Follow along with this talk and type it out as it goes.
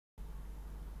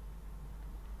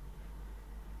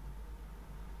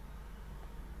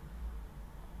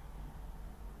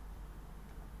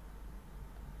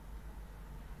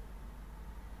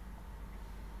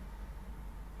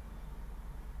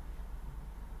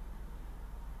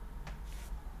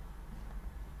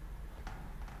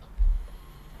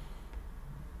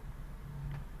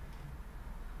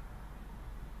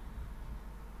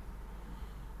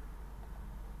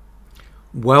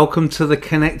Welcome to the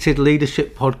Connected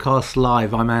Leadership Podcast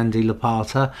Live. I'm Andy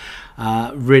Lapata.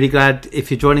 Really glad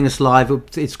if you're joining us live.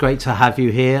 It's great to have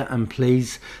you here, and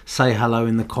please say hello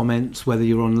in the comments, whether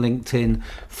you're on LinkedIn,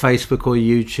 Facebook or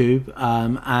YouTube.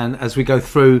 And as we go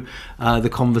through the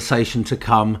conversation to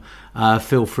come,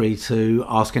 feel free to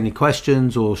ask any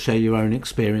questions or share your own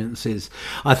experiences.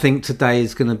 I think today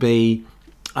is going to be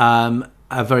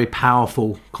a very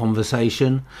powerful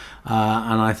conversation,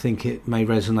 and I think it may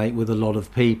resonate with a lot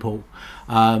of people.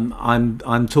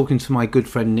 I'm talking to my good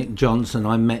friend Nick Jonsson.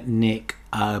 I met Nick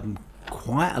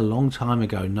quite a long time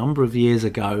ago, a number of years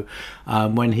ago,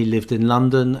 when he lived in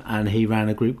London and he ran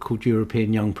a group called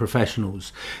European Young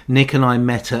Professionals. Nick and I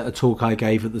met at a talk I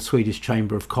gave at the Swedish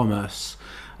Chamber of Commerce.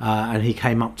 And he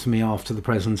came up to me after the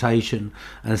presentation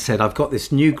and said, I've got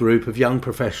this new group of young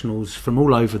professionals from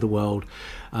all over the world.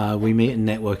 We meet and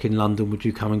network in London. Would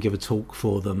you come and give a talk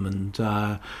for them?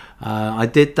 And I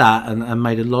did that and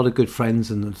made a lot of good friends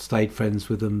and stayed friends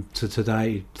with them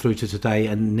through to today.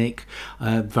 And Nick,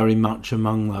 very much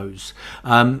among those.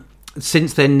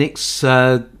 Since then, Nick's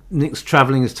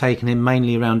travelling has taken him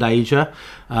mainly around Asia,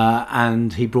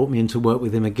 and he brought me in to work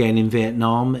with him again in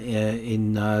Vietnam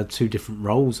in two different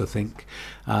roles, I think,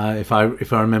 if I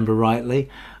remember rightly.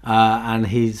 And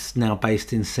he's now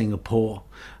based in Singapore,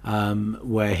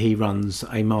 where he runs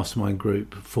a mastermind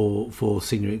group for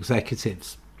senior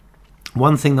executives.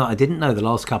 One thing that I didn't know the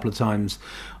last couple of times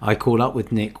I caught up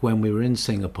with Nick when we were in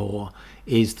Singapore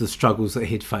is the struggles that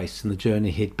he'd faced and the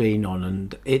journey he'd been on.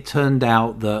 And it turned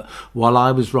out that while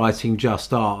I was writing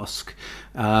Just Ask,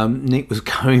 Nick was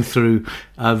going through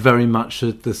very much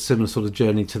the similar sort of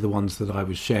journey to the ones that I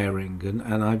was sharing.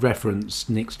 And I referenced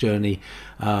Nick's journey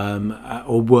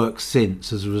or work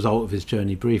since as a result of his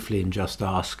journey briefly in Just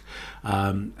Ask.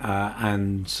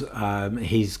 And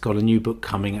he's got a new book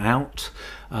coming out,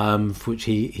 for which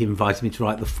he invited me to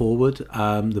write the foreword,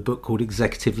 the book called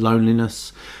Executive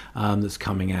Loneliness, that's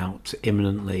coming out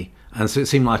imminently. And so it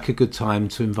seemed like a good time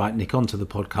to invite Nick onto the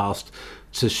podcast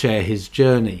to share his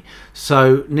journey.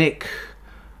 So Nick,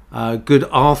 good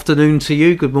afternoon to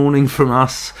you. Good morning from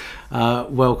us.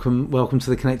 Welcome to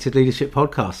the Connected Leadership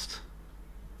Podcast.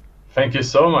 Thank you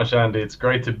so much, Andy. It's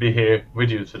great to be here with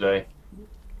you today.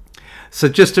 So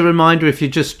just a reminder, if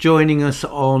you're just joining us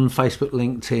on Facebook,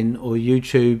 LinkedIn or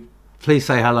YouTube, please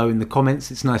say hello in the comments.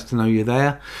 It's nice to know you're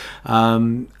there.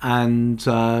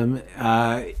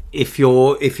 If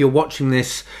you're watching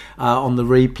this on the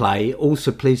replay,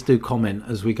 also please do comment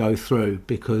as we go through,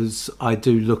 because I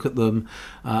do look at them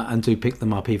and do pick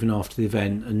them up even after the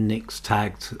event, and Nick's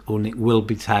tagged, or Nick will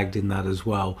be tagged in that as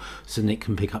well, so Nick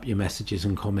can pick up your messages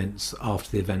and comments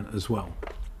after the event as well.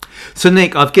 So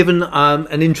Nick, I've given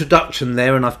an introduction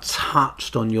there and I've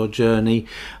touched on your journey,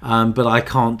 but I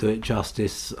can't do it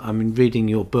justice. I mean, reading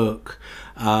your book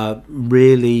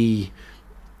really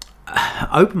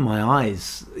opened my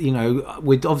eyes. You know,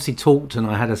 we'd obviously talked and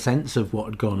I had a sense of what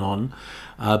had gone on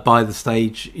by the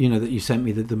stage, you know, that you sent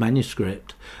me the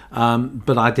manuscript,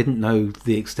 but I didn't know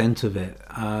the extent of it.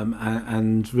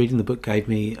 And reading the book gave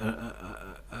me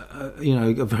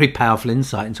a very powerful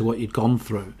insight into what you'd gone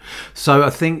through. So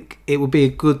I think it would be a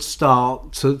good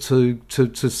start to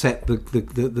set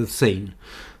the scene,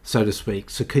 so to speak.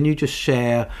 So can you just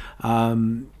share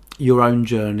your own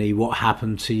journey, what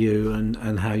happened to you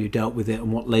and how you dealt with it,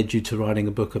 and what led you to writing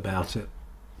a book about it?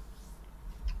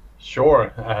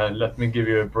 Sure. Let me give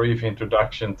you a brief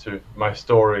introduction to my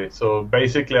story. So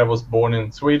basically, I was born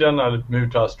in Sweden. I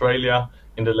moved to Australia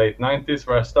in the late 90s,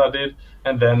 where I studied,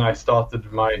 and then I started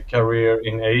my career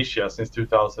in Asia since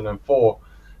 2004,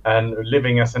 and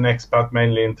living as an expat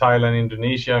mainly in Thailand,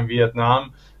 Indonesia and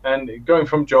Vietnam, and going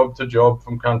from job to job,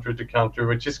 from country to country,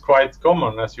 which is quite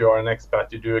common as you are an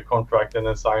expat. You do a contract and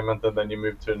assignment and then you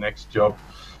move to the next job.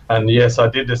 And yes, I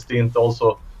did a stint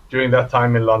also during that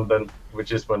time in London,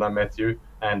 which is when I met you,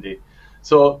 Andy.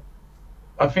 So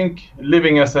I think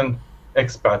living as an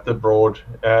expat abroad,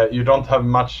 you don't have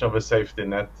much of a safety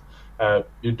net.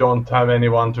 You don't have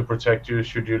anyone to protect you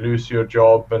should you lose your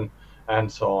job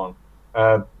and so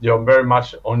on. You're very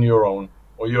much on your own,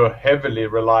 or you're heavily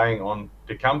relying on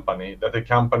the company, that the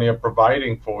company are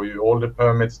providing for you, all the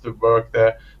permits to work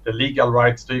there, the legal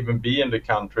rights to even be in the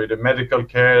country, the medical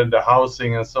care, the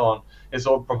housing and so on, is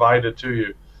all provided to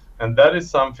you. And that is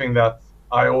something that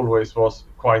I always was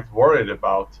quite worried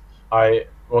about. I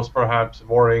was perhaps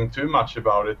worrying too much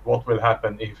about it. What will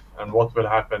happen if, and what will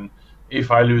happen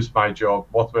if I lose my job?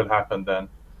 What will happen then?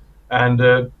 And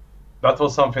that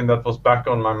was something that was back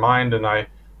on my mind. And I,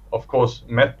 of course,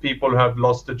 met people who have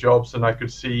lost their jobs, and I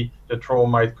could see the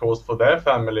trauma it caused for their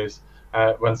families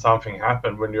when something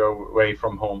happened when you're away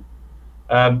from home.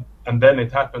 and then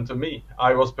it happened to me.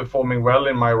 I was performing well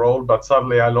in my role, but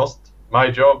suddenly I lost my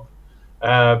job.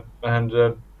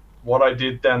 And what I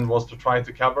did then was to try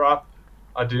to cover up.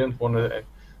 I didn't want to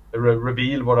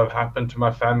reveal what had happened to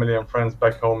my family and friends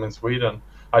back home in Sweden.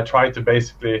 I tried to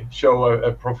basically show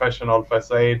a professional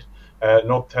facade,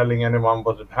 not telling anyone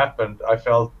what had happened. I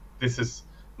felt this is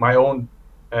my own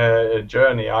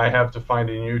journey. I have to find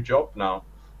a new job now.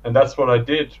 And that's what I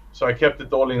did. So I kept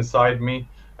it all inside me,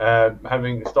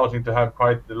 starting to have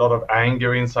quite a lot of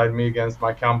anger inside me against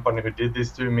my company who did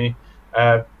this to me.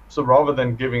 So rather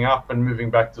than giving up and moving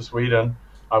back to Sweden,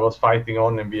 I was fighting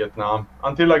on in Vietnam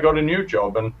until I got a new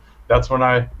job. And that's when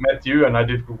I met you, and I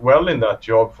did well in that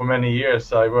job for many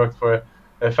years. I worked for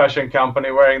a fashion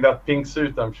company wearing that pink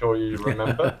suit, I'm sure you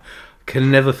remember.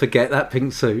 Can never forget that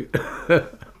pink suit.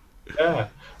 Yeah.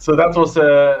 So that was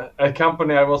a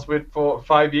company I was with for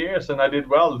 5 years, and I did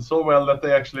well, so well that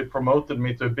they actually promoted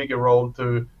me to a bigger role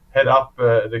to head up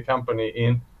the company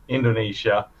in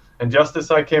Indonesia. And just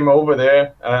as I came over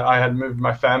there, I had moved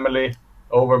my family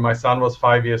over. My son was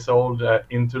 5 years old,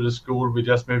 into the school. We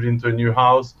just moved into a new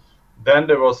house. Then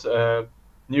there was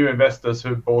new investors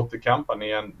who bought the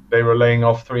company, and they were laying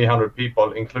off 300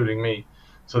 people, including me.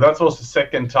 So that was the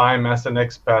second time as an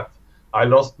expat I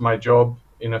lost my job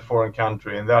in a foreign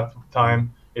country. And that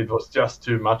time it was just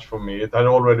too much for me. It had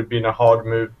already been a hard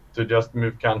move to just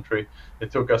move country.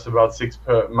 It took us about 6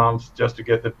 months just to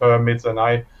get the permits, and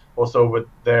I was over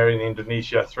there in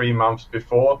Indonesia 3 months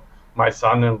before my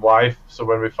son and wife. So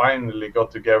when we finally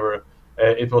got together,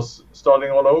 it was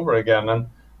starting all over again. And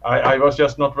I was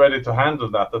just not ready to handle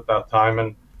that at that time.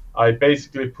 And I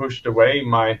basically pushed away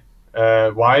my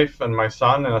wife and my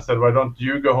son, and I said, why don't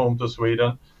you go home to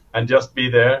Sweden and just be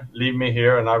there, leave me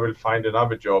here, and I will find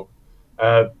another job.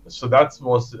 So that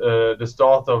was the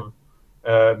start of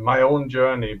my own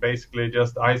journey, basically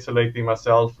just isolating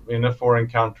myself in a foreign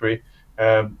country,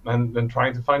 and then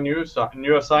trying to find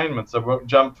new assignments. I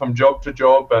jumped from job to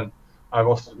job, and I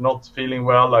was not feeling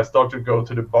well. I started to go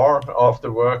to the bar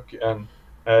after work and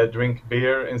drink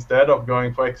beer instead of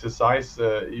going for exercise.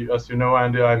 As you know,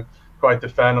 Andy, I'm quite a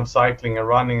fan of cycling and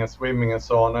running and swimming and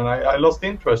so on, and I lost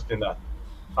interest in that.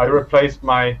 I replaced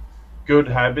my good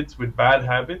habits with bad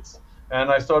habits, and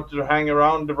I started to hang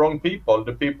around the wrong people,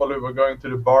 the people who were going to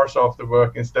the bars after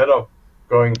work instead of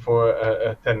going for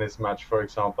a tennis match, for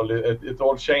example. It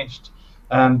all changed.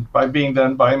 And by being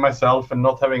then by myself and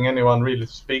not having anyone really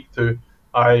to speak to,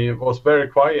 I was very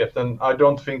quiet, and I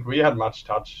don't think we had much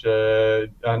touch.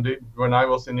 And when I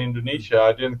was in Indonesia,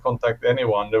 I didn't contact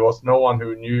anyone. There was no one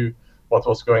who knew what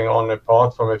was going on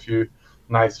apart from a few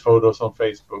nice photos on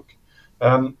Facebook.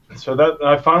 So that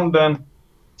I found then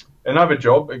another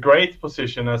job, a great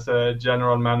position as a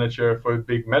general manager for a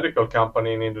big medical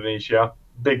company in Indonesia,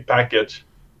 big package.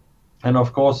 And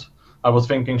of course, I was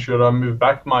thinking, should I move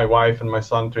back my wife and my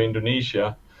son to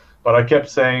Indonesia? But I kept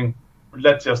saying,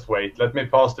 let's just wait, let me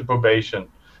pass the probation.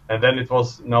 And then it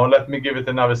was, no, let me give it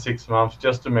another 6 months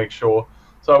just to make sure.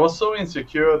 So I was so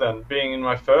insecure then, being in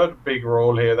my third big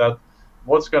role here, that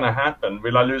what's going to happen?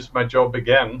 Will I lose my job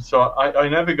again? So I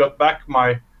never got back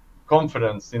my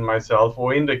confidence in myself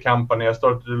or in the company. I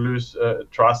started to lose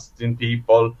trust in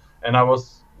people, and I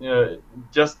was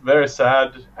just very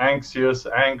sad, anxious,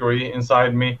 angry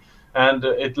inside me. And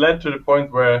it led to the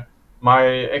point where my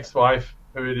ex-wife,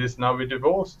 who it is now, we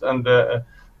divorced, and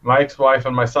my ex-wife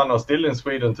and my son are still in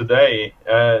Sweden today,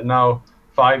 now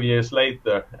 5 years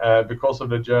later, because of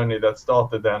the journey that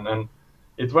started then. And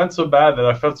it went so bad that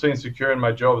I felt so insecure in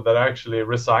my job that I actually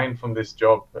resigned from this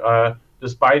job.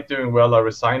 Despite doing well, I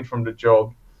resigned from the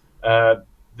job,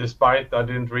 despite I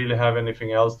didn't really have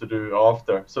anything else to do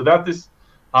after. So that is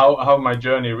how my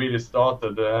journey really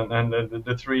started. And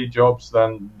the 3 jobs,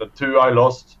 then the 2 I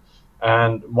lost,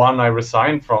 and 1 I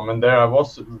resigned from. And there I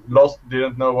was lost,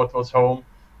 didn't know what was home.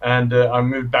 And I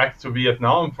moved back to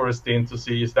Vietnam for a stint to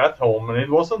see, is that home? And it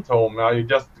wasn't home. I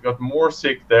just got more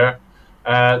sick there,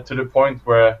 to the point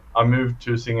where I moved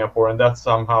to Singapore, and that's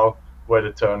somehow where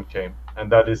the turn came.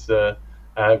 And that is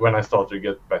when I started to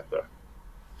get better.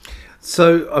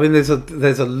 So, I mean, there's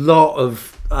a lot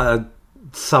of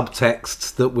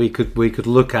subtexts that we could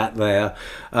look at there.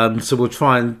 So we'll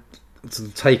try and sort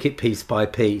of take it piece by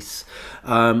piece.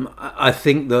 I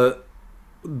think that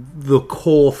the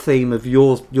core theme of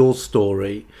your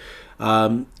story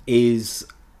is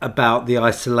about the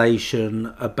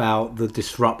isolation, about the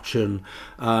disruption,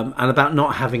 and about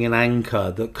not having an anchor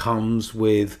that comes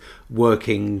with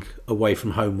working away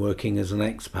from home, working as an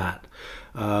expat.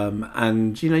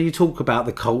 And you talk about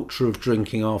the culture of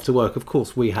drinking after work. Of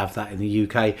course, we have that in the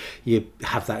UK. You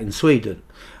have that in Sweden.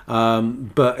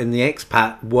 But in the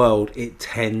expat world, it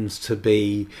tends to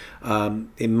be,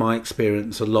 in my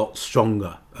experience, a lot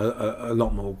stronger, a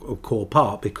lot more a core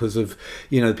part, because of,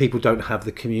 people don't have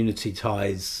the community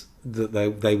ties that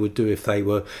they would do if they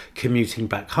were commuting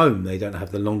back home. They don't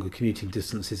have the longer commuting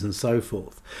distances and so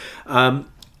forth.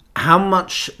 How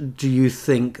much do you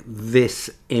think this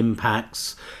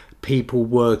impacts people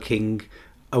working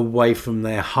away from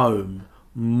their home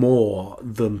more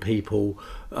than people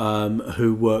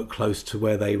who work close to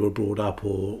where they were brought up,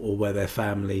 or where their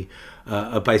family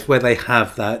are based, where they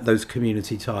have those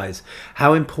community ties?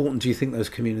 How important do you think those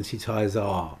community ties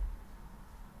are?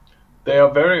 They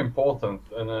are very important,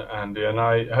 Andy, and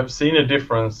I have seen a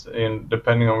difference in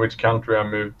depending on which country I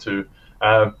moved to.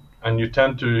 And you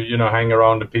tend to, hang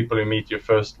around the people you meet your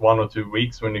first 1 or 2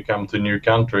 weeks when you come to a new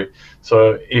country.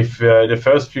 So if the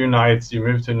first few nights you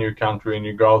move to a new country and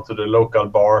you go out to the local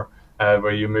bar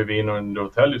where you move in, or in the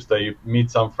hotel you stay, you meet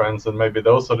some friends, and maybe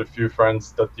those are the few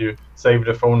friends that you save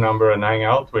the phone number and hang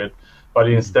out with. But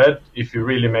instead, if you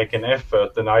really make an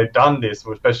effort, and I've done this,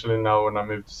 especially now when I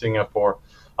moved to Singapore,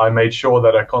 I made sure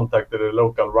that I contacted the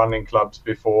local running clubs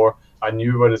before. I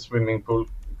knew where the swimming pool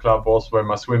club was, where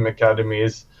my swim academy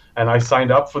is, and I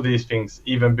signed up for these things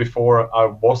even before I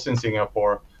was in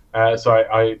Singapore. So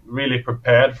I really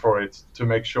prepared for it to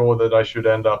make sure that I should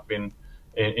end up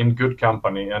in good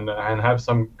company and have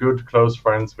some good close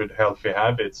friends with healthy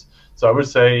habits. So I would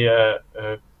say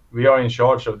we are in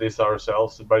charge of this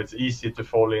ourselves, but it's easy to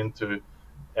fall into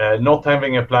not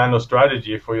having a plan or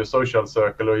strategy for your social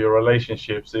circle or your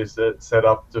relationships is set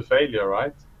up to failure,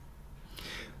 right?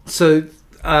 So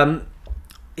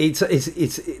it's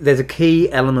there's a key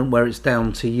element where it's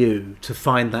down to you to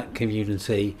find that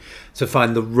community, to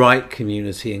find the right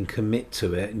community and commit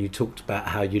to it. And you talked about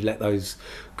how you let those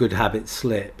good habits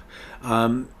slip.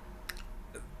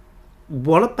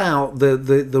 What about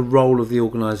the role of the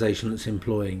organisation that's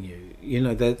employing you?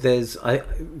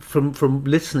 From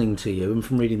listening to you and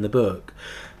from reading the book,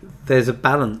 there's a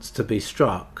balance to be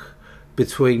struck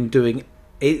between doing.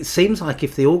 It seems like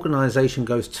if the organisation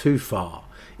goes too far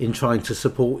in trying to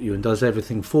support you and does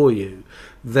everything for you,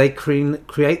 they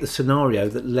create the scenario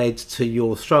that led to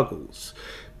your struggles,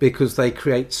 because they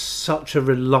create such a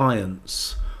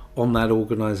reliance on that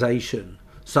organisation,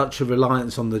 such a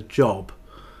reliance on the job,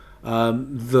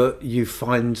 that you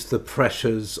find the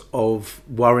pressures of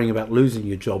worrying about losing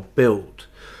your job build.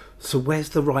 So where's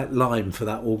the right line for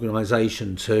that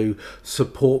organisation to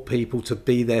support people, to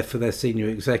be there for their senior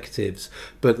executives,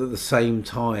 but at the same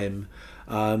time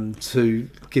to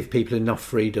give people enough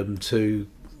freedom to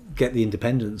get the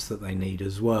independence that they need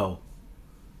as well?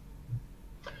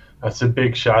 That's a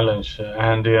big challenge,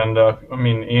 Andy. And I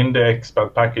mean, in the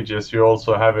expat packages, you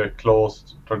also have a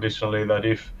clause traditionally that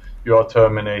if you are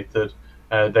terminated,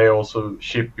 they also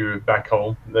ship you back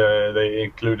home. They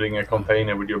including a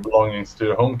container with your belongings to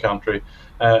your home country.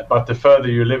 But the further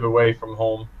you live away from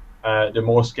home, the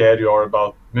more scared you are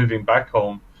about moving back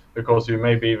home, because you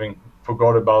maybe even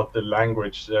forgot about the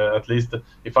language. At least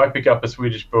if I pick up a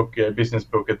Swedish book, a business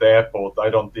book at the airport, I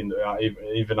don't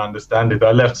even understand it.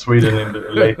 I left Sweden in the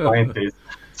late 90s.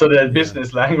 So the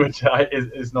business language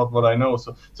is not what I know.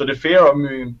 So the fear of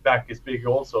moving back is big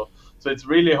also. So it's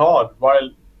really hard, while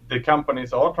the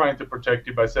companies are trying to protect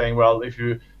you by saying, well,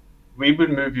 we will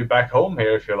move you back home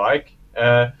here if you like.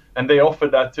 And they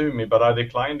offered that to me, but I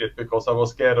declined it because I was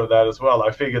scared of that as well.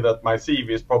 I figured that my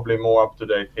CV is probably more up to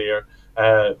date here,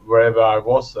 wherever I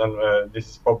was, and this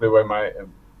is probably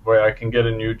where I can get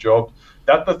a new job.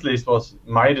 That at least was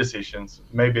my decisions.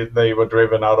 Maybe they were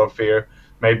driven out of fear.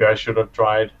 Maybe I should have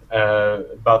tried.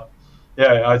 But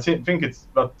yeah, I think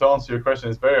but to answer your question,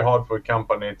 it's very hard for a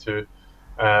company to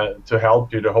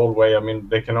help you the whole way. I mean,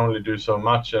 they can only do so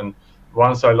much. And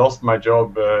once I lost my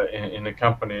job in a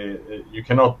company, you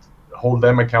cannot hold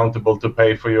them accountable to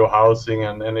pay for your housing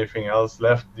and anything else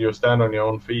left. You stand on your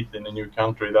own feet in a new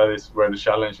country. That is where the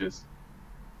challenge is.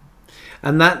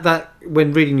 And that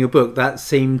when reading your book, that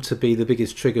seemed to be the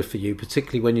biggest trigger for you,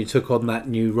 particularly when you took on that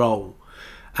new role.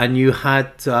 And you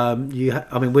had, I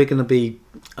mean, we're going to be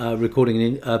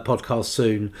recording a podcast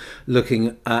soon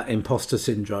looking at imposter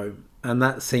syndrome. And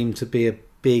that seemed to be a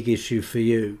big issue for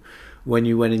you when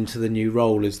you went into the new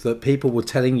role, is that people were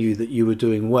telling you that you were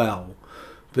doing well,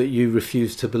 but you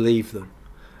refused to believe them.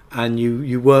 And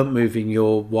you weren't moving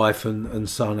your wife and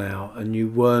son out, and you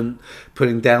weren't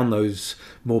putting down those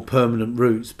more permanent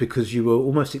roots because you were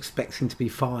almost expecting to be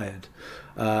fired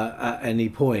at any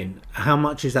point. How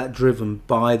much is that driven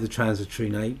by the transitory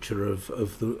nature of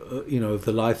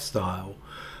the lifestyle?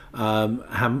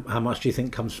 How much do you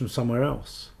think comes from somewhere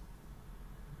else?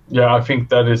 Yeah, I think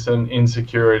that is an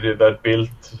insecurity that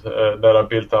I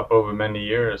built up over many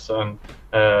years, and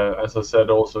as I said,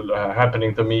 also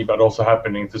happening to me, but also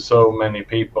happening to so many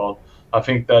people. I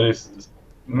think that is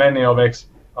many of us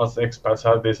expats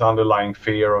have this underlying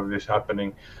fear of this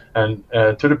happening, and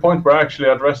to the point where I actually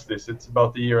addressed this. It's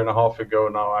about a year and a half ago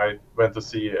now. I went to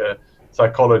see a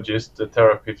psychologist, a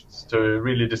therapist, to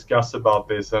really discuss about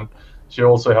this, and she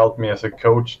also helped me as a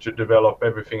coach to develop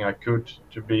everything I could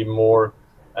to be more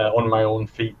on my own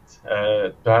feet,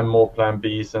 to have more plan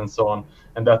Bs and so on.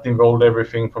 And that involved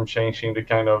everything from changing the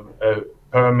kind of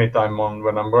permit I'm on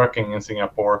when I'm working in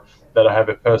Singapore, that I have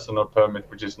a personal permit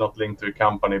which is not linked to a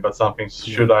company, but something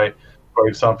should I, or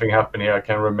if something happen here, I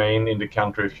can remain in the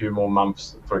country a few more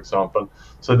months, for example.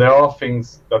 So there are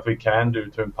things that we can do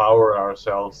to empower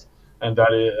ourselves, and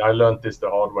I learned this the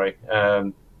hard way.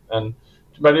 And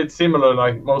but it's similar.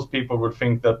 Like most people would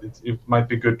think that it might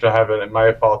be good to have it in my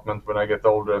apartment when I get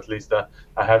older. At least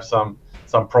I have some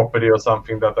property or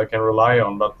something that I can rely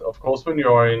on. But of course, when you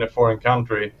are in a foreign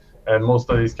country, and most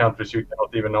of these countries you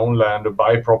cannot even own land or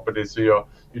buy property, so you're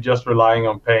just relying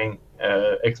on paying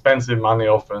expensive money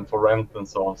often for rent and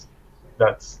so on.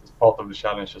 That's part of the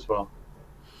challenge as well.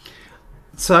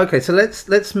 So okay, so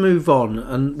let's move on,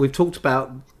 and we've talked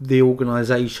about the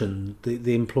organisation,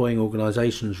 the employing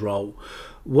organisation's role.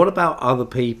 What about other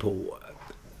people?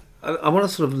 I want to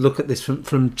sort of look at this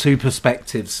from two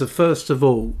perspectives. So first of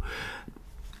all,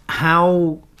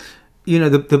 how, you know,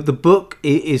 the book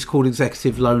is called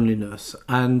Executive Loneliness,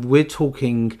 and we're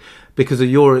talking because of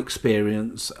your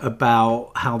experience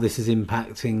about how this is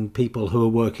impacting people who are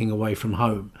working away from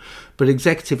home. But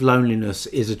executive loneliness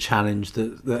is a challenge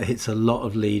that hits a lot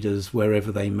of leaders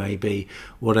wherever they may be,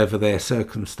 whatever their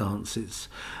circumstances.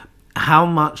 How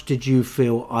much did you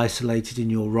feel isolated in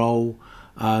your role?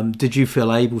 Did you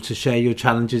feel able to share your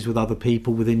challenges with other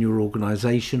people within your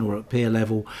organisation or at peer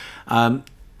level?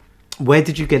 Where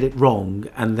did you get it wrong,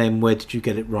 and then where did you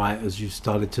get it right as you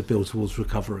started to build towards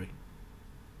recovery?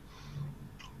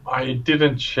 I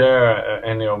didn't share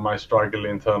any of my struggle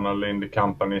internally in the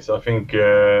companies. I think,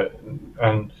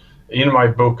 and in my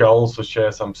book, I also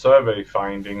share some survey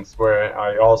findings where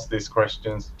I asked these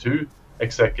questions to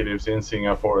executives in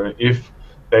Singapore. If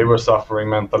they were suffering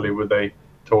mentally, would they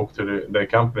talk to their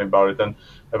company about it? And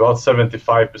about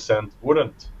 75%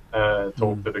 wouldn't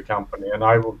talk to the company. And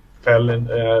I fell in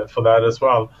for that as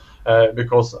well,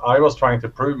 because I was trying to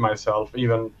prove myself.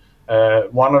 Even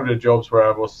one of the jobs where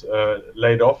I was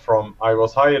laid off from, I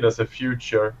was hired as a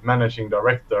future managing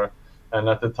director, and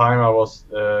at the time I was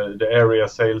the area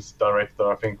sales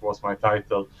director, I think was my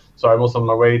title. So I was on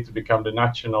my way to become the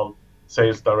national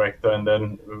sales director, and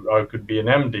then I could be an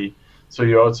MD. So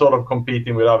you're sort of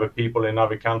competing with other people in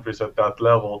other countries at that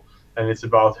level, and it's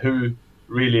about who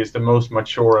really is the most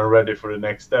mature and ready for the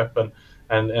next step.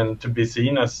 And to be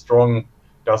seen as strong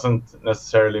doesn't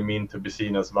necessarily mean to be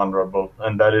seen as vulnerable,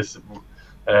 and that is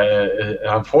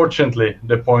unfortunately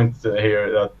the point here,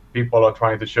 that people are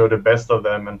trying to show the best of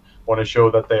them and want to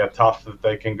show that they are tough, that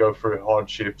they can go through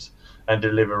hardships and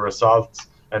deliver results.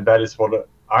 And that is what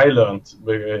I learned,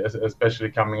 especially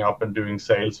coming up and doing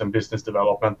sales and business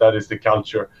development. That is the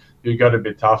culture. You got to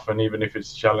be tough, and even if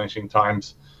it's challenging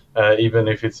times, even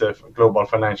if it's a global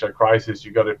financial crisis,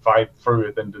 you got to fight through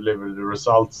it and deliver the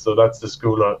results. So that's the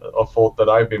school of thought that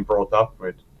I've been brought up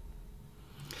with.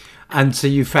 And so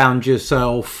you found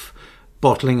yourself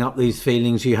bottling up these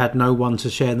feelings. You had no one to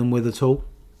share them with at all?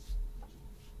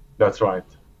 That's right.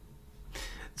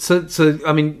 So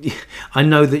I mean, I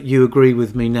know that you agree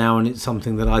with me now, and it's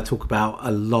something that I talk about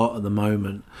a lot at the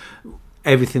moment.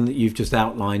 Everything that you've just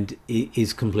outlined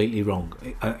is completely wrong.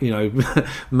 You know,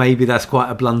 maybe that's quite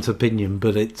a blunt opinion,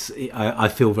 but I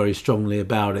feel very strongly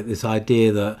about it. This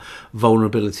idea that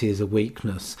vulnerability is a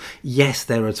weakness. Yes,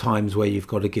 there are times where you've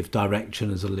got to give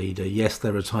direction as a leader. Yes,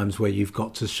 there are times where you've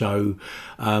got to show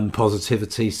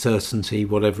positivity, certainty,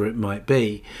 whatever it might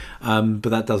be. But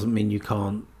that doesn't mean you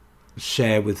can't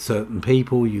share with certain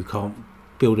people. You can't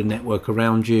build a network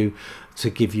around you to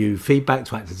give you feedback,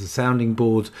 to act as a sounding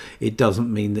board. It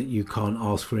doesn't mean that you can't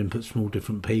ask for inputs from all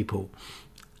different people.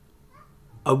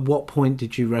 At what point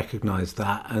did you recognize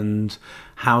that, and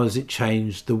how has it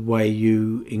changed the way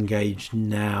you engage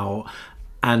now?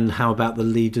 And how about the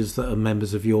leaders that are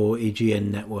members of your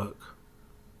EGN network?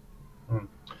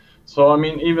 So I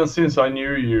mean, even since I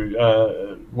knew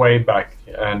you way back,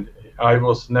 and I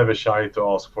was never shy to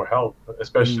ask for help,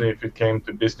 especially if it came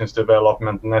to business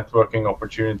development, networking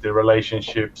opportunity,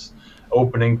 relationships,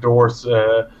 opening doors.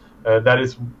 That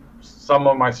is, some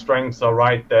of my strengths are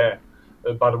right there.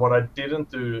 But what I didn't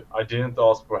do, I didn't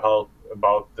ask for help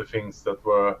about the things that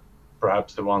were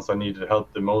perhaps the ones I needed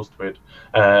help the most with,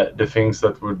 the things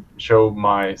that would show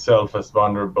myself as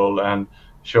vulnerable and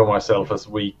show myself as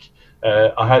weak.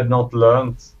 I had not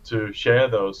learned to share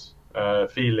those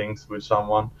feelings with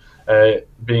someone.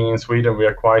 Being in Sweden, we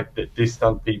are quite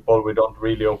distant people. We don't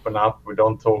really open up. We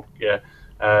don't talk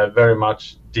very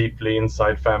much deeply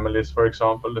inside families, for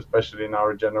example, especially in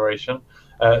our generation.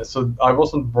 So I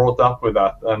wasn't brought up with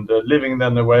that. And living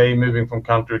then away, moving from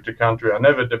country to country, I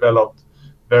never developed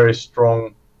very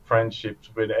strong friendships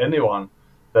with anyone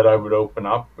that I would open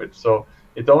up with. So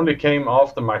it only came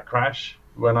after my crash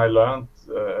when I learned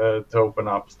to open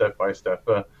up step by step.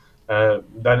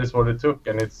 That is what it took,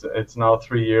 and it's now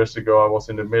 3 years ago. I was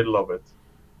in the middle of it.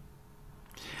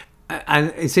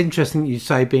 And it's interesting you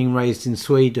say being raised in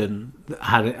Sweden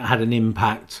had an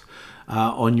impact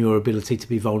on your ability to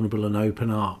be vulnerable and open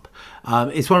up.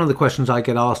 It's one of the questions I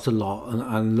get asked a lot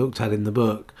and looked at in the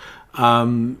book.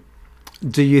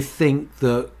 Do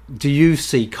you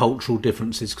see cultural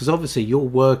differences? Because obviously you're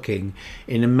working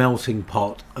in a melting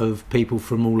pot of people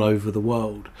from all over the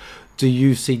world. Do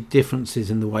you see differences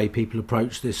in the way people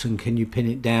approach this, and can you pin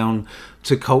it down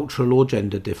to cultural or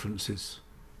gender differences?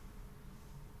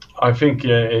 I think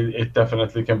it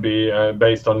definitely can be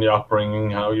based on the upbringing,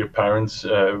 how your parents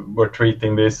were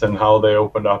treating this and how they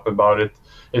opened up about it.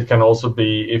 It can also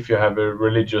be if you have a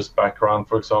religious background,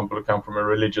 for example, come from a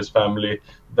religious family,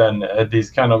 then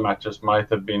these kind of matters might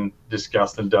have been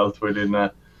discussed and dealt with in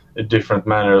a different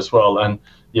manner as well. And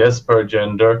yes, per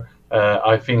gender,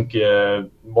 I think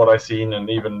what I've seen and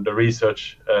even the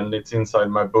research, and it's inside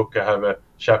my book, I have a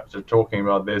chapter talking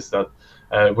about this, that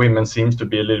women seems to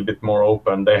be a little bit more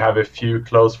open. They have a few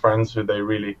close friends who they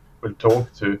really will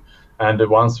talk to. And the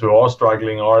ones who are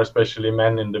struggling are especially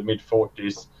men in the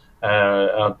mid-40s,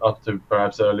 up to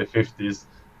perhaps early 50s.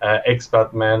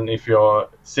 Expat men, if you're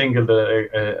single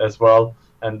as well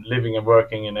and living and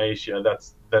working in Asia,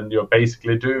 then you're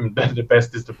basically doomed. The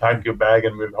best is to pack your bag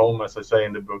and move home, as I say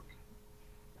in the book.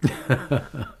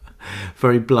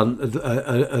 Very blunt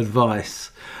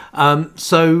advice.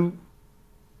 So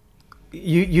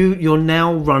you're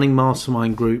now running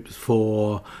mastermind groups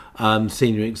for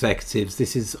senior executives.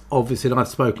 This is obviously, and I've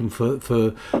spoken for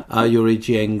your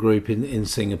EGN group in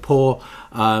Singapore,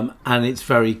 and it's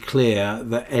very clear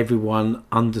that everyone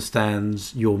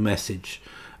understands your message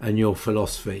and your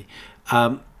philosophy.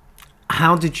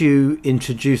 How did you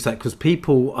introduce that? Because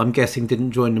people, I'm guessing,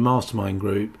 didn't join the mastermind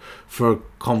group for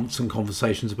constant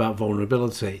conversations about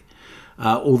vulnerability.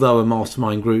 Although a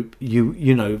mastermind group,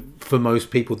 you know, for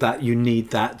most people that you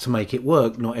need that to make it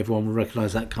work. Not everyone will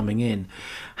recognise that coming in.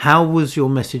 How was your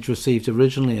message received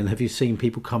originally, and have you seen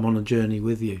people come on a journey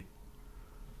with you?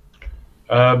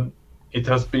 It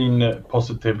has been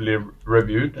positively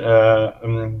reviewed.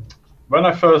 When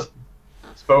I first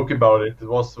spoke about it, it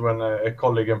was when a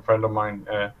colleague and friend of mine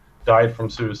died from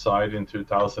suicide in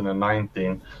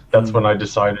 2019. That's when I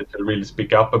decided to really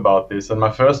speak up about this. And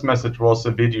my first message was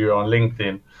a video on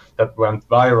LinkedIn that went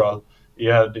viral.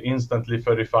 It had instantly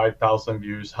 35,000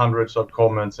 views, hundreds of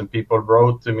comments, and people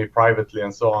wrote to me privately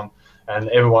and so on. And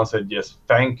everyone said, yes,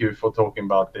 thank you for talking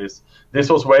about this. This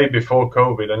was way before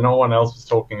COVID, and no one else was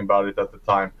talking about it at the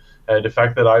time. The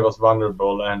fact that I was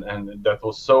vulnerable and that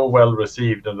was so well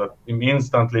received, and that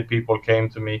instantly people came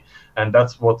to me, and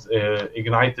that's what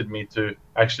ignited me to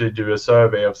actually do a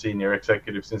survey of senior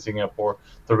executives in Singapore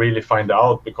to really find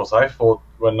out, because I thought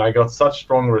when I got such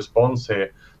strong response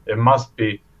here, there must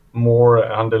be more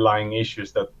underlying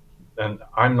issues and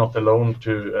I'm not alone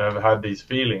to have had these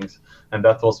feelings. And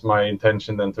that was my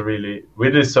intention then, to really,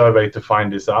 with this survey, to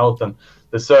find this out. And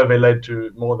the survey led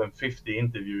to more than 50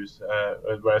 interviews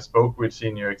where I spoke with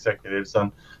senior executives,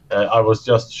 and I was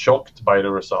just shocked by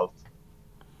the result.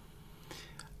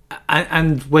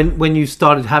 And when you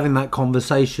started having that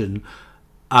conversation,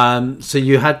 so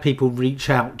you had people reach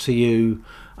out to you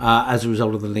as a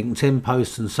result of the LinkedIn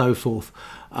posts and so forth.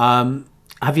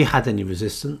 Have you had any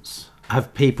resistance?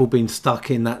 Have people been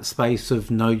stuck in that space of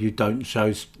no, you don't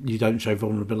show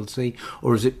vulnerability,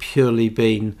 or has it purely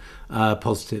been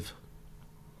positive?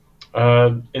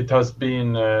 It has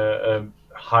been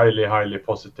highly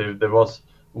positive. There was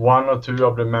one or two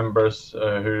of the members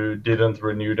who didn't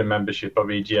renew the membership of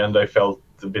EGN. They felt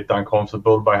a bit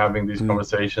uncomfortable by having these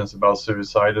conversations about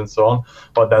suicide and so on.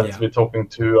 But that's, we're talking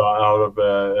two out of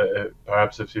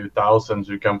perhaps a few thousand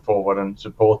who come forward and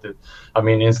support it. I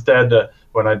mean, instead,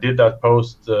 when I did that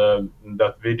post,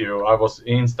 that video, I was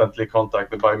instantly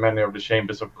contacted by many of the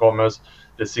chambers of commerce,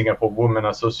 the Singapore Women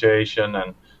Association,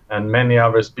 and many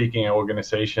other speaking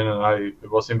organizations. And I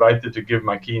was invited to give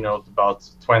my keynote about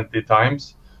 20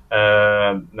 times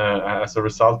as a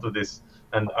result of this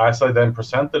And as I then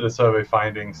presented the survey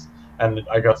findings, and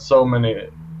I got so many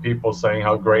people saying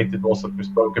how great it was that we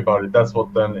spoke about it, that's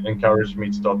what then encouraged me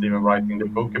to start even writing the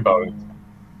book about it.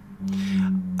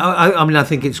 I mean, I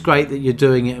think it's great that you're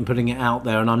doing it and putting it out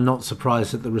there, and I'm not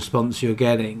surprised at the response you're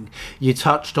getting. You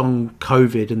touched on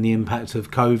COVID and the impact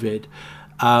of COVID.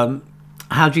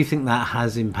 How do you think that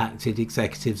has impacted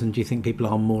executives, and do you think people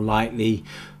are more likely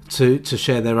to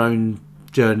share their own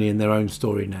journey and their own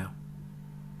story now?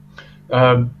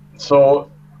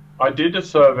 So I did a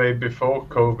survey before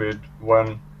COVID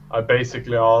when I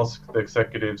basically asked the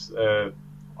executives,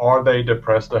 are they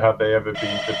depressed or have they ever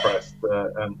been depressed?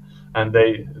 And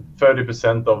they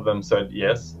 30% of them said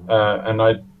yes. And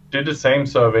I did the same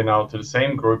survey now to the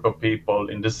same group of people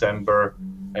in December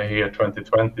here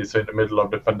 2020, so in the middle of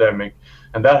the pandemic,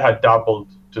 and that had doubled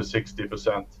to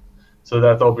 60%. So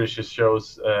that obviously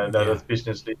shows that as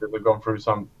business leaders have gone through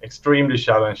some extremely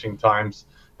challenging times.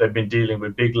 They've been dealing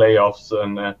with big layoffs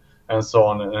and so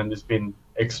on, and it's been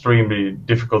extremely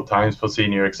difficult times for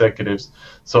senior executives.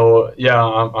 So yeah,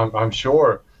 I'm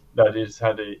sure that it's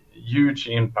had a huge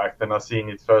impact, and I've seen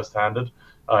it firsthand.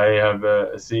 I have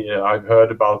I've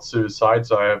heard about suicide.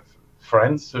 So I have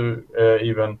friends who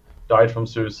even died from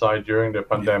suicide during the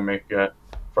pandemic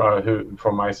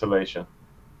from isolation.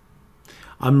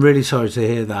 I'm really sorry to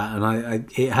hear that, and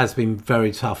it has been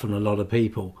very tough on a lot of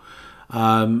people.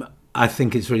 I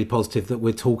think it's really positive that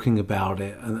we're talking about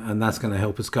it, and that's going to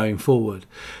help us going forward.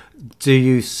 Do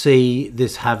you see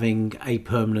this having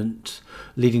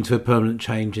leading to a permanent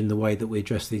change in the way that we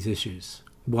address these issues?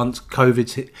 Once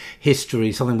COVID's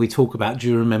history, something we talk about, do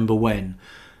you remember when?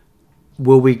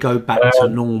 Will we go back to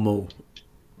normal?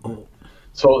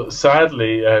 So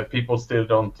sadly, people still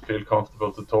don't feel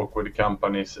comfortable to talk with the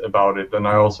companies about it. And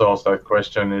I also asked that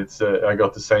question. I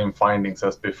got the same findings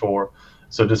as before.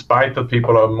 So despite that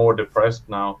people are more depressed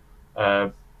now,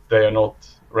 they are not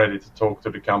ready to talk to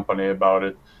the company about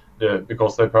it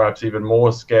because they're perhaps even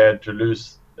more scared to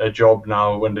lose a job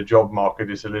now when the job market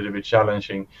is a little bit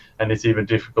challenging, and it's even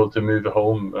difficult to move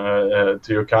home to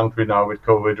your country now with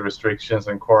COVID restrictions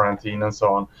and quarantine and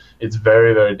so on. It's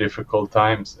very, very difficult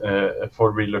times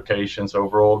for relocations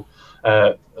overall.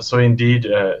 So indeed,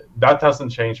 that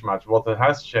hasn't changed much. What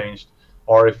has changed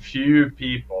are a few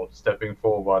people stepping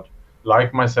forward.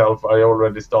 Like myself, I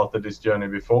already started this journey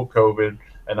before COVID,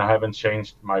 and I haven't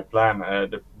changed my plan.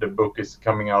 The book is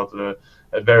coming out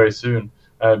very soon,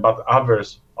 but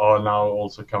others are now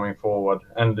also coming forward,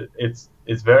 and it's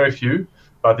very few.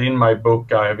 But in my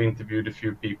book, I have interviewed a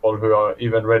few people who are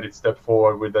even ready to step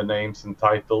forward with their names and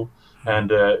title, and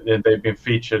they've been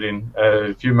featured in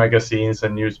a few magazines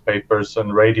and newspapers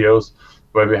and radios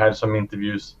where we had some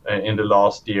interviews in the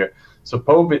last year. So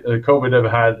COVID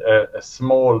have had a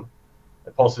small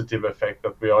positive effect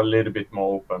that we are a little bit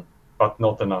more open, but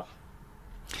not enough.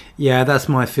 Yeah, that's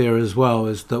my fear as well,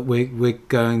 is that we're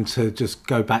going to just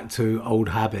go back to old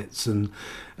habits, and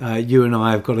you and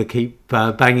I have got to keep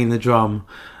banging the drum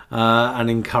and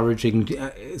encouraging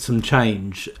some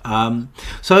change.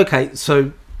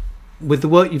 So with the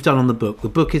work you've done on the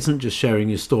book isn't just sharing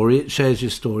your story, it shares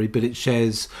your story, but it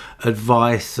shares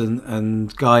advice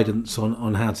and guidance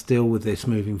on how to deal with this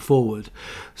moving forward.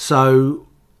 So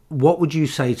what would you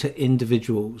say to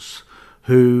individuals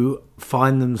who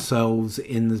find themselves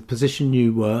in the position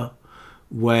you were,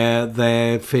 where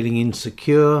they're feeling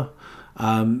insecure,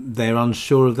 they're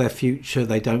unsure of their future,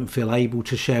 they don't feel able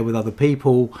to share with other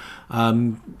people?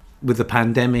 With the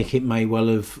pandemic, it may well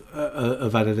have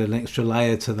added an extra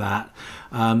layer to that,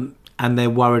 and they're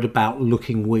worried about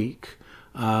looking weak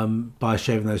by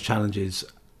sharing those challenges.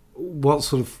 What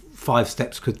sort of 5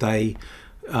 steps could they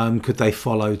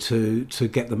follow to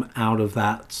get them out of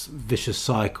that vicious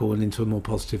cycle and into a more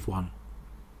positive one?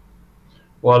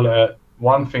 Well,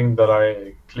 one thing that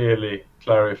I clearly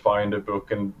clarify in the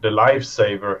book, and the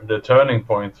lifesaver, the turning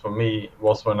point for me,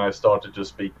 was when I started to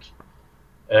speak.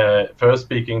 First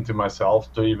speaking to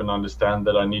myself to even understand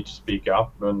that I need to speak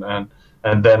up,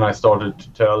 and then I started to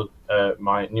tell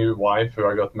my new wife, who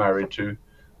I got married to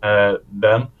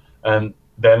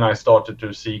then I started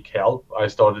to seek help. I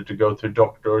started to go to a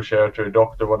doctor, share to a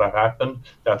doctor what had happened.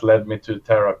 That led me to a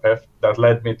therapist. That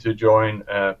led me to join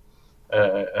an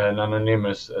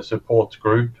anonymous support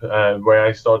group where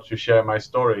I started to share my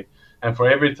story. And for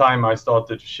every time I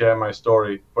started to share my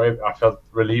story, I felt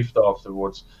relieved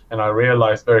afterwards. And I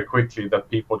realized very quickly that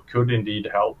people could indeed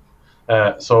help.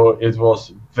 So it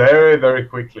was very, very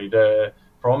quickly,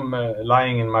 from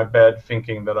lying in my bed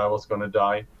thinking that I was going to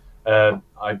die,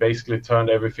 I basically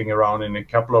turned everything around. In a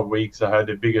couple of weeks, I had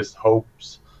the biggest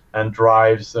hopes and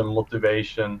drives and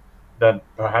motivation than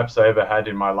perhaps I ever had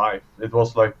in my life. It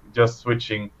was like just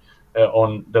switching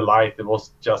on the light. It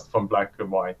was just from black and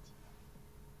white.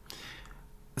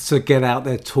 So get out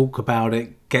there, talk about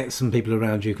it, get some people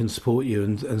around you who can support you,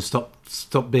 and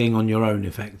stop being on your own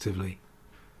effectively.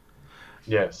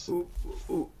 Yes.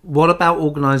 What about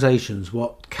organisations?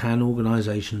 What can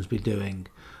organisations be doing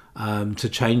to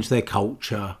change their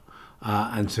culture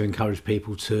and to encourage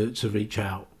people to reach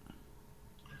out?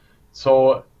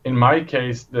 So in my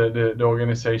case, the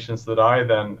organizations that I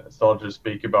then started to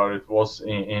speak about it was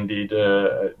indeed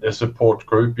a support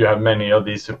group. You have many of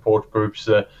these support groups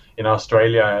in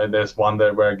Australia. There's one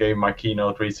there where I gave my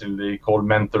keynote recently called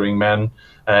Mentoring Men.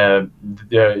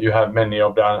 You have many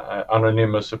of the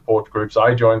anonymous support groups.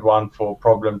 I joined one for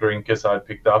problem drinkers. I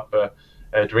picked up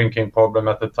a drinking problem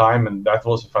at the time, and that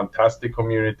was a fantastic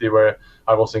community where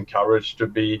I was encouraged to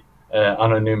be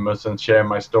anonymous and share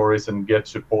my stories and get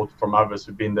support from others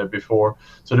who've been there before.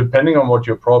 So depending on what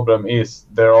your problem is,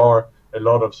 there are a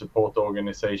lot of support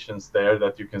organizations there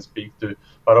that you can speak to.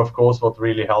 But of course, what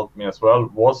really helped me as well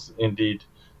was indeed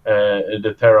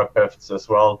the therapists as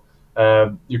well.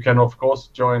 You can of course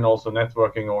join also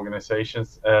networking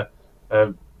organizations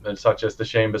such as the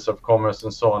Chambers of Commerce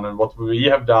and so on. And what we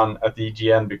have done at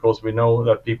EGN, because we know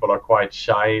that people are quite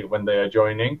shy when they are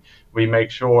joining, we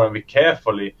make sure and we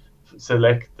carefully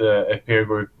select a peer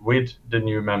group with the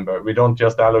new member. We don't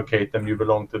just allocate them, you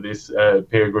belong to this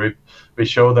peer group. We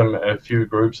show them a few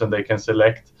groups and they can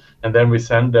select, and then we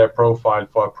send their profile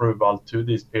for approval to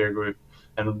this peer group.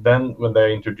 And then when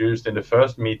they're introduced in the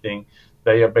first meeting,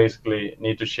 they are basically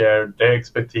need to share their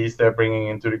expertise they're bringing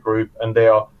into the group, and they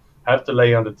have to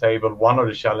lay on the table one of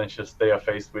the challenges they are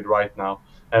faced with right now.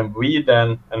 And we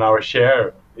then, and our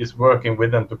share is working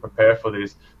with them to prepare for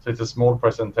this. So it's a small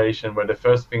presentation where the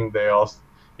first thing they ask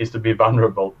is to be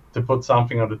vulnerable, to put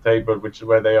something on the table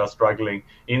where they are struggling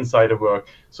inside of work,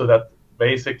 so that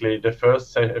basically the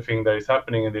first thing that is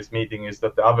happening in this meeting is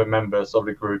that the other members of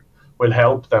the group will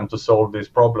help them to solve this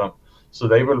problem. So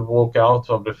they will walk out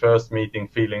of the first meeting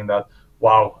feeling that,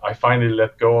 wow, I finally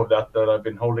let go of that I've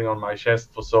been holding on my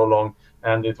chest for so long,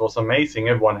 and it was amazing,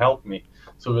 everyone helped me.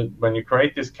 So when you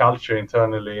create this culture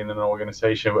internally in an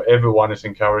organization where everyone is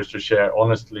encouraged to share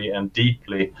honestly and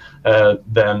deeply,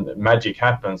 then magic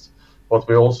happens. What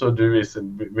we also do is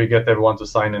we get everyone to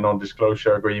sign a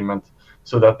non-disclosure agreement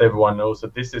so that everyone knows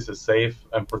that this is a safe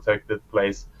and protected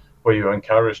place where you're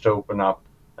encouraged to open up.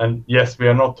 And yes, we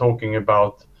are not talking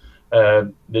about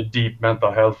the deep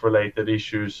mental health related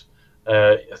issues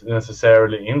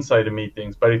necessarily inside the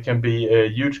meetings, but it can be a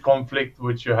huge conflict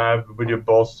which you have with your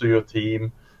boss or your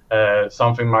team.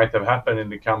 Something might have happened in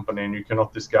the company and you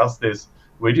cannot discuss this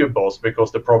with your boss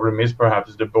because the problem is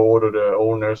perhaps the board or the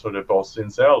owners or the boss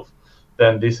himself.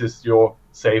 Then this is your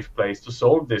safe place to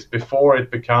solve this before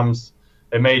it becomes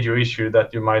a major issue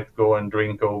that you might go and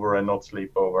drink over and not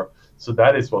sleep over. So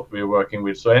that is what we're working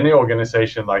with. So any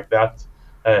organization like that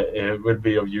will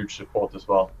be of huge support as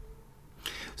well.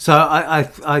 So I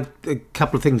a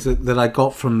couple of things that I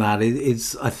got from that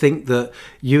is I think that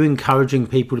you encouraging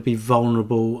people to be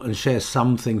vulnerable and share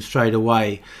something straight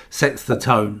away sets the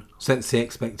tone, sets the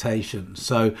expectation.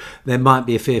 So there might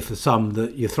be a fear for some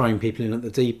that you're throwing people in at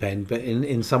the deep end, but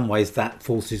in some ways that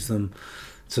forces them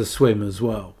to swim as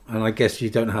well. And I guess you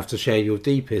don't have to share your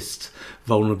deepest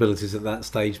vulnerabilities at that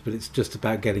stage, but it's just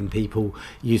about getting people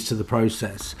used to the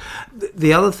process.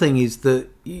 The other thing is that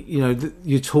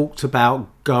you talked about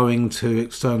going to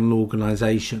external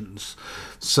organizations.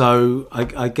 So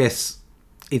I guess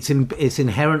it's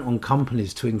inherent on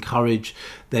companies to encourage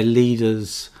their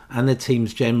leaders and their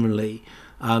teams generally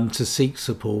to seek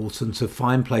support and to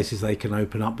find places they can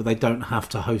open up, but they don't have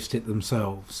to host it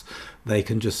themselves. They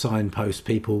can just signpost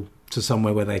people to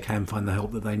somewhere where they can find the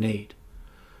help that they need.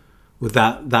 Would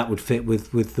that would fit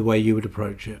with the way you would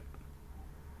approach it?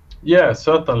 Yeah,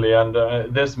 certainly. And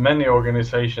there's many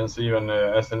organizations, even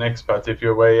as an expat. If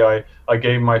you're away, I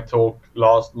gave my talk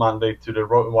last Monday to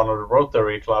one of the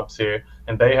Rotary clubs here,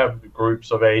 and they have groups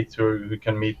of 8 who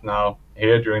can meet now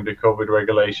here during the COVID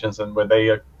regulations, and where they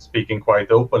are speaking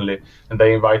quite openly. And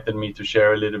they invited me to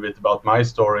share a little bit about my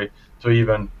story to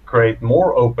even create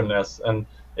more openness. And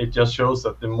it just shows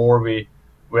that the more we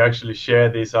actually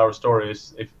share our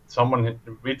stories, if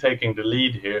we're taking the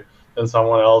lead here, then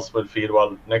someone else will feel,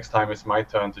 well, next time it's my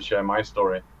turn to share my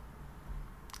story.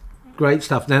 Great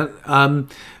stuff. Now,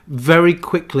 very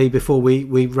quickly before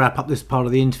we wrap up this part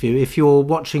of the interview, if you're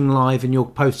watching live and you're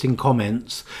posting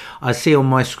comments, I see on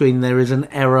my screen there is an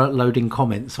error loading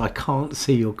comments, so I can't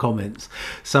see your comments.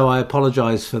 So I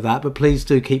apologise for that, but please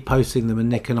do keep posting them, and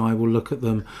Nick and I will look at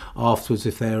them afterwards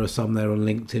if there are some there on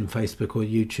LinkedIn, Facebook or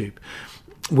YouTube.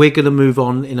 we're going to move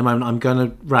on in a moment. I'm going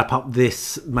to wrap up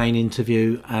this main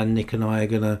interview, and Nick and I are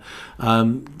going to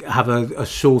have a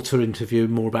shorter interview,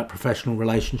 more about professional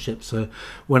relationships. So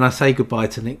when I say goodbye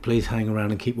to Nick, please hang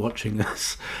around and keep watching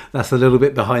us. That's a little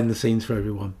bit behind the scenes for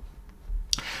everyone.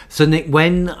 So Nick,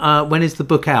 when is the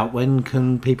book out? When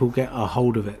can people get a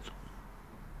hold of it?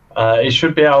 It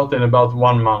should be out in about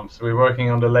 1 month. We're working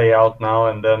on the layout now,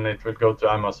 and then it will go to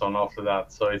Amazon after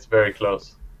that. So it's very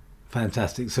close.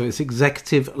 Fantastic. So it's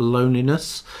Executive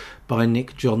Loneliness by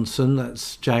Nick Jonsson.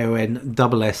 That's Jonsson.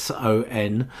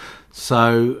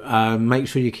 So make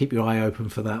sure you keep your eye open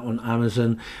for that on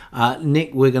Amazon.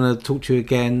 Nick, we're going to talk to you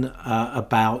again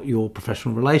about your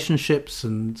professional relationships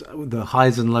and the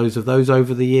highs and lows of those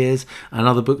over the years, and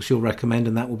other books you'll recommend,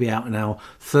 and that will be out in our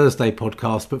Thursday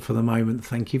podcast. But for the moment,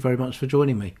 thank you very much for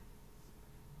joining me.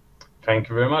 Thank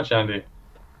you very much, Andy.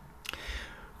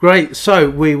 Great.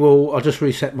 So I'll just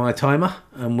reset my timer,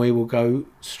 and we will go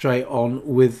straight on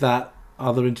with that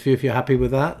other interview if you're happy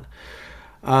with that.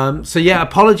 So yeah,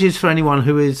 apologies for anyone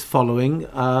who is following.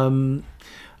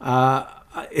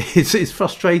 It's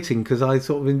frustrating because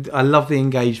I love the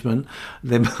engagement.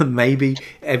 Then maybe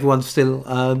everyone's still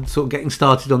sort of getting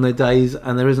started on their days,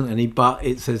 and there isn't any. But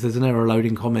it says there's an error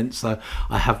loading comments, so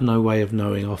I have no way of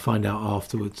knowing. I'll find out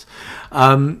afterwards.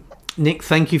 Nick,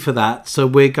 thank you for that. So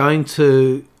we're going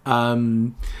to.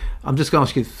 I'm just going to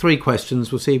ask you 3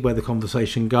 questions. We'll see where the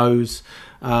conversation goes.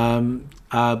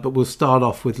 But we'll start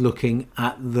off with looking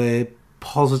at the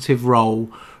positive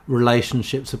role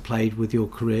relationships have played with your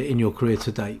career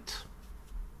to date.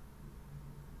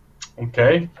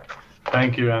 Okay,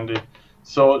 thank you, Andy.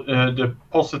 So the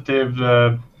positive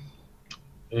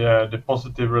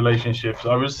relationships,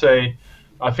 I would say,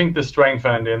 I think the strength,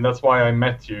 Andy, and that's why I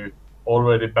met you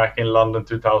already back in London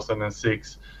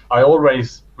 2006. I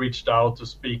always reached out to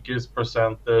speakers,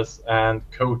 presenters, and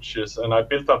coaches, and I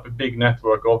built up a big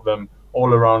network of them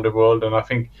all around the world. And I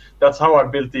think that's how I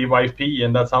built EYP,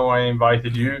 and that's how I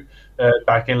invited you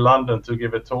back in London to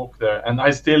give a talk there. And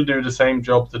I still do the same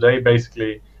job today,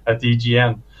 basically, at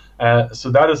EGN.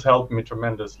 So that has helped me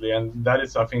tremendously, and that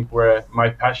is, I think, where my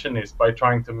passion is, by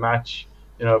trying to match,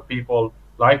 people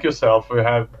like yourself who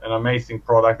have an amazing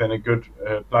product and a good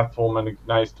platform and a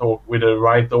nice talk with the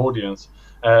right audience.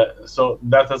 So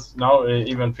that has now,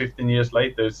 even 15 years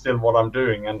later, is still what I'm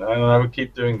doing, and I will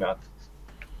keep doing that.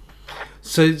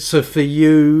 So for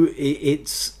you,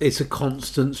 it's a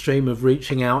constant stream of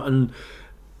reaching out, and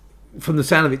from the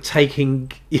sound of it,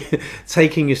 taking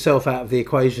yourself out of the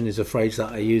equation is a phrase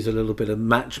that I use a little bit of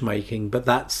matchmaking. But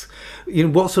that's,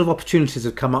 what sort of opportunities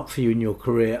have come up for you in your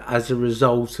career as a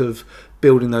result of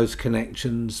building those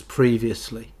connections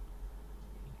previously?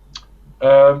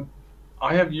 I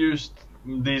have used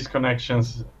these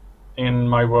connections in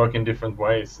my work in different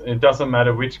ways. It doesn't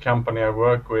matter which company I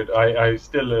work with. I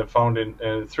still found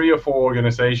in 3 or 4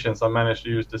 organizations I managed to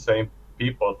use the same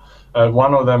people.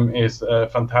 One of them is a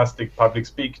fantastic public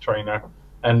speak trainer,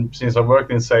 and since I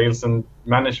worked in sales and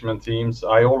management teams,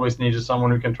 I always needed someone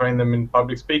who can train them in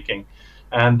public speaking.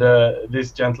 And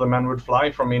this gentleman would fly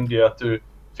from India to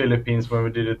Philippines when we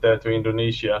did it there, to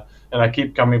Indonesia, and I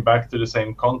keep coming back to the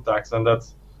same contacts, and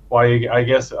that's why I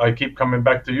guess I keep coming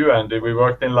back to you, Andy. We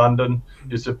worked in London,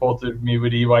 you supported me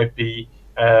with EYP,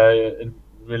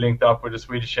 we linked up with the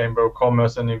Swedish Chamber of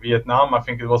Commerce, and in Vietnam I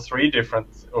think it was 3 different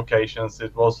occasions.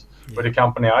 It was with the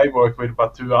company I worked with,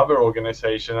 but 2 other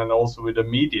organizations, and also with the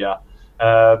media,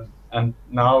 and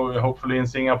now hopefully in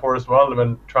Singapore as well.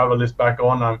 When travel is back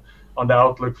on, I'm on the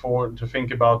outlook to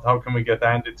think about how can we get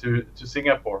Andy to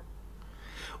Singapore.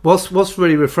 What's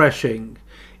really refreshing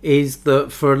is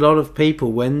that for a lot of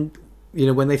people, when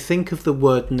they think of the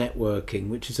word networking,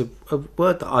 which is a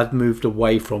word that I've moved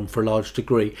away from for a large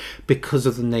degree because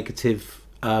of the negative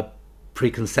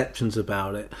preconceptions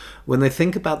about it, when they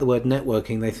think about the word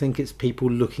networking, they think it's people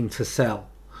looking to sell.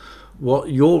 What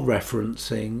you're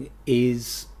referencing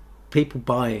is people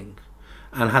buying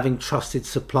and having trusted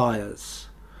suppliers.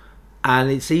 And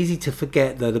it's easy to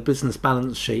forget that a business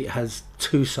balance sheet has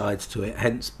 2 sides to it,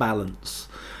 hence balance.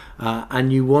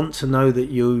 And you want to know that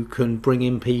you can bring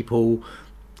in people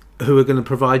who are going to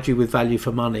provide you with value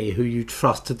for money, who you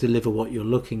trust to deliver what you're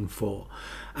looking for.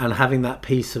 And having that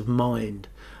peace of mind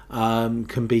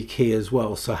can be key as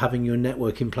well. So having your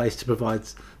network in place to provide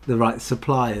the right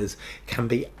suppliers can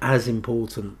be as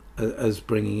important as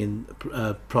bringing in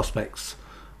prospects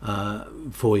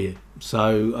for you.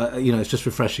 So it's just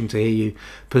refreshing to hear you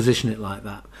position it like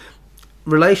that.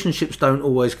 Relationships don't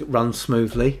always run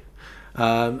smoothly,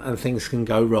 and things can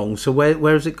go wrong. So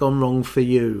where has it gone wrong for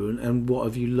you, and what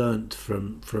have you learnt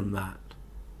from that?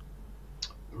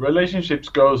 relationships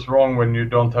goes wrong when you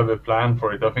don't have a plan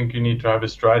for it. I think you need to have a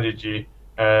strategy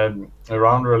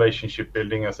around relationship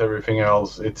building. As everything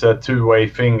else, it's a two-way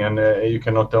thing, and you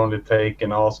cannot only take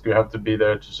and ask. You have to be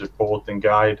there to support and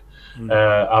guide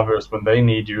others when they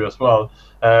need you as well.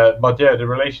 But yeah, the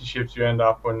relationships you end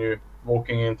up when you're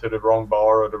walking into the wrong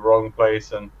bar or the wrong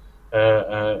place, and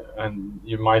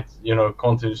you might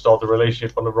continue to start a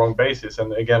relationship on the wrong basis.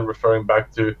 And again, referring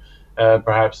back to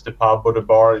perhaps the pub or the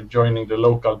bar, joining the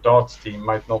local darts team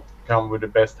might not come with the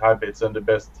best habits and the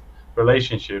best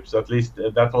relationships. At least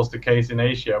that was the case in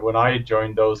Asia when I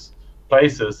joined those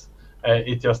places.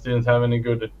 It just didn't have any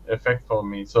good effect for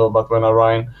me. So, but when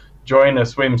I join a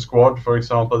swim squad, for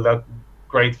example, that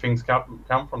great things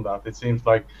come from that. It seems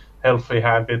like healthy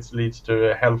habits leads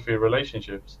to healthy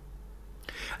relationships.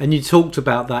 And you talked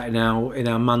about that in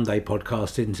our Monday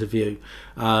podcast interview,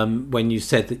 when you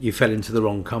said that you fell into the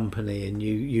wrong company and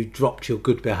you dropped your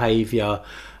good behaviour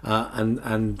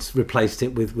and replaced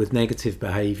it with negative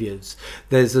behaviours.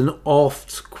 There's an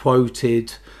oft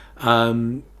quoted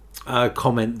comment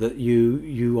that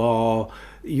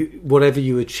whatever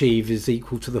you achieve is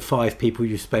equal to the 5 people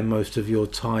you spend most of your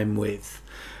time with.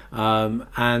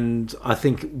 And I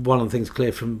think one of the things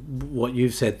clear from what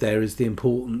you've said there is the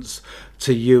importance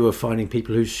to you of finding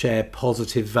people who share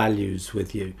positive values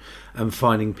with you and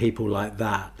finding people like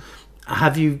that. How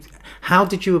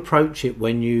did you approach it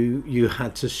when you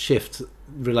had to shift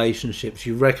relationships?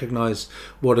 You recognized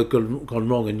what had gone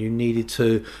wrong and you needed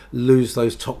to lose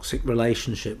those toxic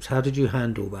relationships. How did you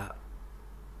handle that?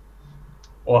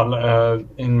 Well,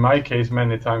 in my case,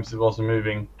 many times it was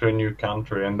moving to a new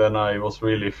country, and then I was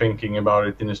really thinking about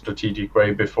it in a strategic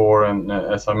way before. And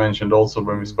as I mentioned also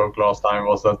when we spoke last time,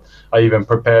 was that I even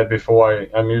prepared before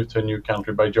I moved to a new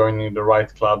country by joining the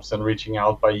right clubs and reaching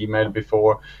out by email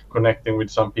before, connecting with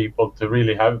some people to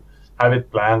really have it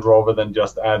planned rather than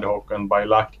just ad hoc and by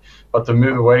luck. But to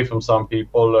move away from some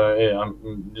people,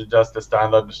 just the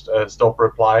standard stop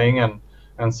replying and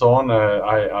so on.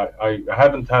 I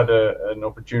haven't had an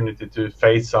opportunity to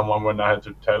face someone when I had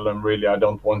to tell them, really, I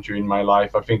don't want you in my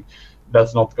life. I think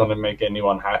that's not going to make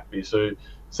anyone happy. So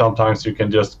sometimes you can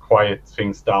just quiet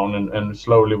things down and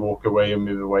slowly walk away and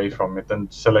move away from it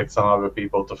and select some other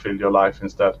people to fill your life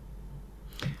instead.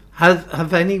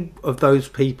 Have any of those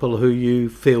people who you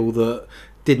feel that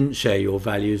didn't share your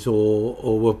values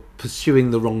or were pursuing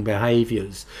the wrong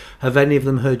behaviours, have any of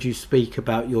them heard you speak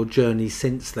about your journey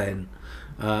since then?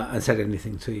 And said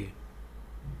anything to you?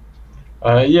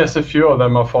 Yes, a few of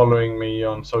them are following me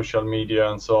on social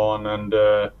media and so on, and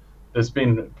there's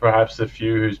been perhaps a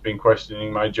few who's been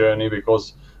questioning my journey,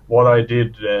 because what I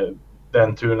did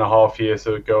then 2.5 years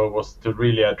ago was to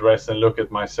really address and look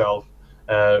at myself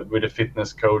with a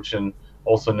fitness coach and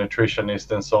also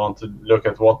nutritionist and so on, to look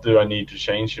at what do I need to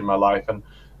change in my life. And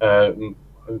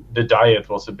the diet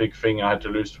was a big thing. I had to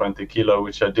lose 20 kilo,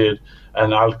 which I did,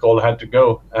 and alcohol had to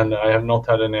go, and I have not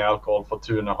had any alcohol for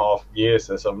 2.5 years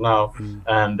as of now.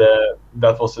 And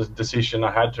that was a decision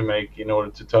I had to make in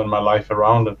order to turn my life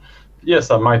around. And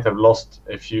yes, I might have lost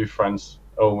a few friends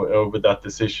over that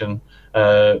decision,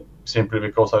 simply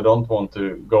because I don't want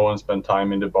to go and spend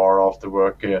time in the bar after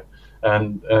work,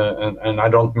 and I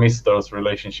don't miss those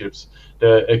relationships.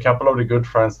 A couple of the good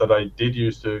friends that I did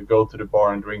used to go to the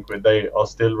bar and drink with, they are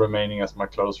still remaining as my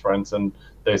close friends, and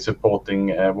they're supporting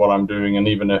what I'm doing. And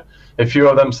even a few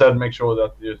of them said, make sure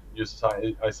that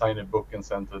I sign a book and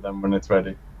send to them when it's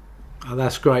ready. Oh,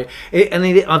 that's great.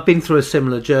 I've been through a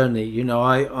similar journey.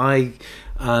 I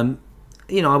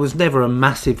was never a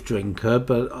massive drinker,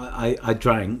 but I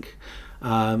drank.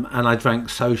 And I drank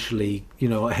socially,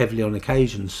 heavily on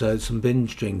occasions, so some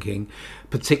binge drinking,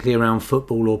 particularly around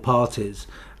football or parties.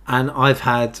 And I've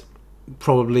had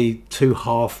probably 2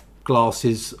 half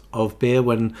glasses of beer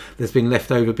when there's been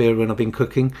leftover beer when I've been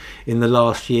cooking in the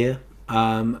last year.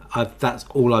 That's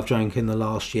all I've drank in the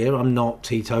last year. I'm not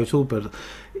teetotal, but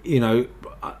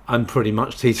I'm pretty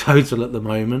much teetotal at the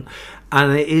moment.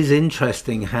 And it is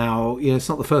interesting how, it's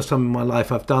not the first time in my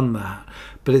life I've done that,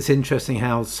 but it's interesting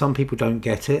how some people don't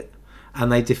get it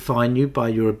and they define you by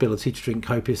your ability to drink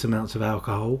copious amounts of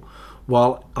alcohol,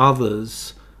 while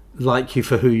others like you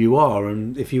for who you are.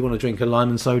 And if you want to drink a lime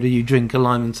and soda, you drink a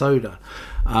lime and soda.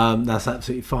 That's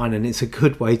absolutely fine. And it's a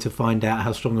good way to find out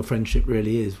how strong a friendship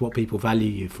really is, what people value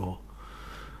you for.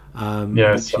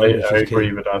 Yes, I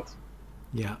agree with that.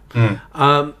 Yeah.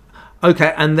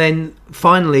 Okay, and then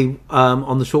finally,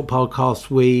 on the short podcast,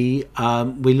 we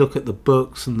look at the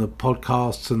books and the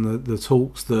podcasts and the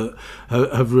talks that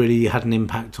have really had an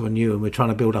impact on you, and we're trying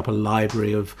to build up a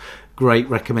library of great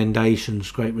recommendations,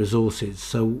 great resources.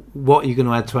 So what are you going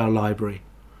to add to our library?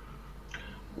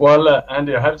 Well,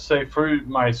 Andy, I have to say, through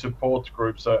my support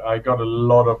groups, I got a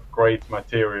lot of great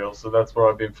material. So that's where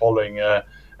I've been following. A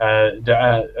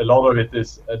lot of it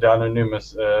is the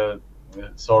anonymous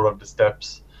sort of the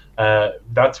steps.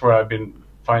 That's where I've been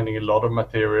finding a lot of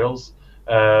materials.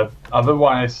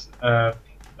 Otherwise,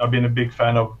 I've been a big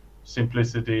fan of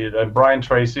simplicity. Brian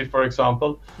Tracy, for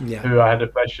example, who I had the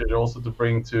pleasure also to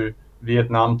bring to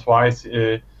Vietnam twice.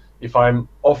 If I'm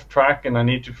off track and I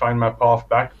need to find my path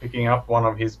back, picking up one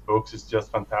of his books is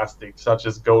just fantastic, such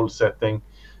as goal setting.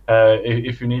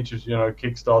 If you need to,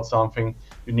 kickstart something,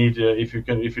 you need if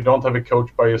you don't have a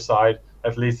coach by your side,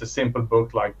 at least a simple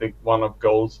book like the one of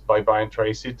Goals by Brian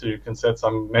Tracy, so you can set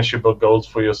some measurable goals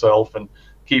for yourself and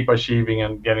keep achieving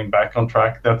and getting back on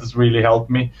track. That has really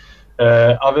helped me.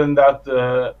 Other than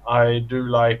that, I do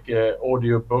like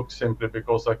audio books simply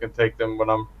because I can take them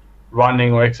when I'm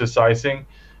running or exercising.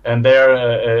 And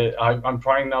there, I'm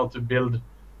trying now to build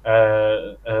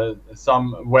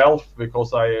some wealth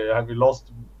because I have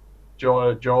lost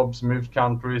jobs, moved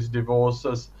countries,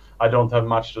 divorces. I don't have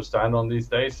much to stand on these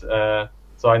days, so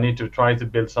I need to try to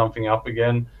build something up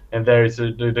again. And there is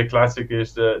the classic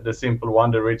is the simple one,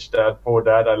 The Rich Dad, Poor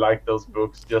Dad. I like those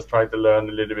books. Just try to learn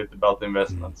a little bit about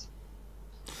investments.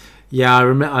 Yeah, I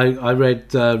remember. I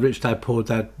read Rich Dad Poor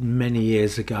Dad many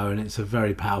years ago, and it's a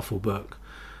very powerful book.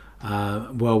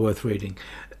 Well worth reading.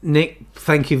 Nick,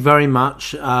 thank you very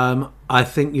much. I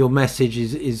think your message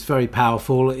is very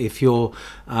powerful. If you're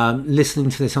listening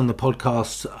to this on the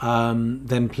podcast,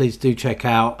 then please do check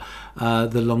out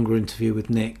the longer interview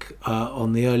with Nick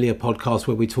on the earlier podcast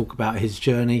where we talk about his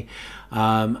journey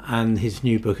and his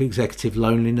new book, Executive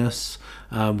Loneliness,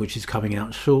 which is coming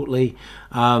out shortly.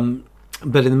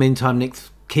 But in the meantime, Nick,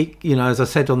 keep, as I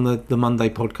said on the Monday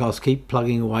podcast, keep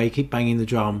plugging away, keep banging the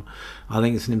drum. I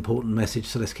think it's an important message,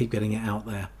 so let's keep getting it out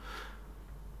there.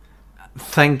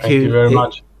 Thank you very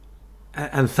much.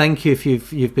 And thank you if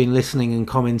you've been listening and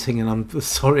commenting, and I'm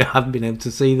sorry I haven't been able to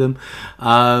see them.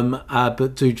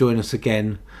 But do join us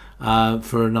again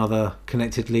for another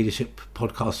Connected Leadership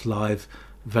podcast live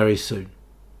very soon.